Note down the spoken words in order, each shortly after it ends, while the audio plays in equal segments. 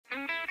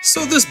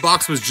So this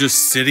box was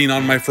just sitting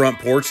on my front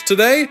porch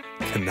today.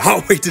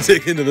 Cannot wait to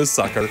dig into this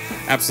sucker.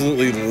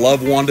 Absolutely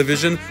love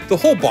WandaVision. The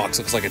whole box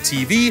looks like a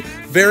TV.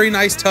 Very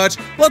nice touch.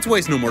 Let's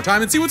waste no more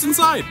time and see what's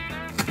inside.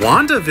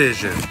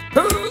 WandaVision.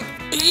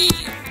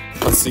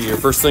 Let's see here.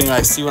 First thing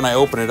I see when I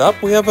open it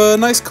up, we have a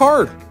nice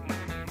card.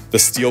 The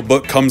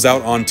Steelbook comes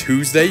out on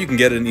Tuesday. You can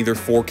get it in either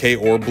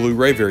 4K or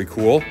Blu-ray. Very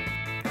cool.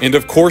 And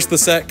of course the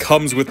set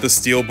comes with the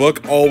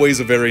Steelbook. Always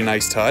a very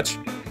nice touch.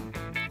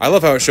 I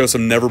love how it shows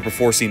some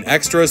never-before-seen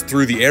extras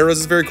through the eras.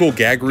 It's very cool.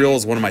 Gag reel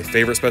is one of my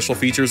favorite special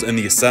features, and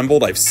the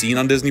assembled I've seen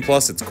on Disney+.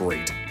 It's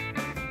great.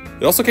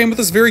 It also came with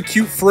this very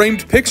cute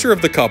framed picture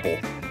of the couple.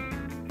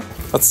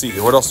 Let's see,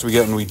 what else do we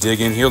get when we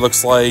dig in here?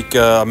 Looks like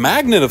a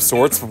magnet of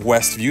sorts from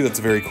Westview. That's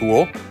very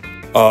cool.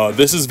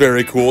 This is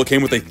very cool. It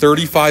came with a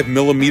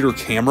 35mm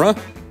camera,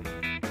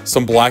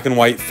 some black and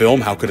white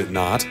film. How could it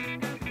not?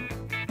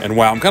 And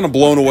wow, I'm kind of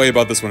blown away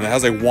about this one. It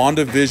has a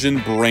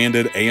WandaVision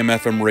branded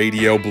AM/FM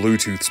radio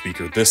Bluetooth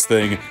speaker. This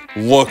thing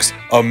looks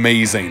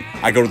amazing.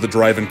 I go to the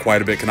drive-in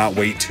quite a bit. Cannot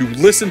wait to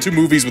listen to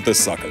movies with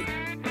this sucker.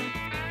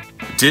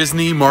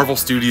 Disney, Marvel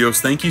Studios,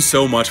 thank you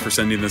so much for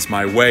sending this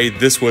my way.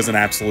 This was an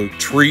absolute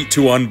treat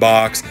to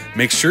unbox.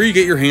 Make sure you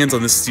get your hands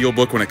on this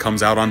Steelbook when it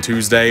comes out on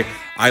Tuesday.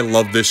 I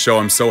love this show.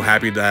 I'm so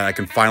happy that I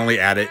can finally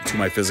add it to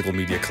my physical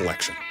media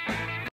collection.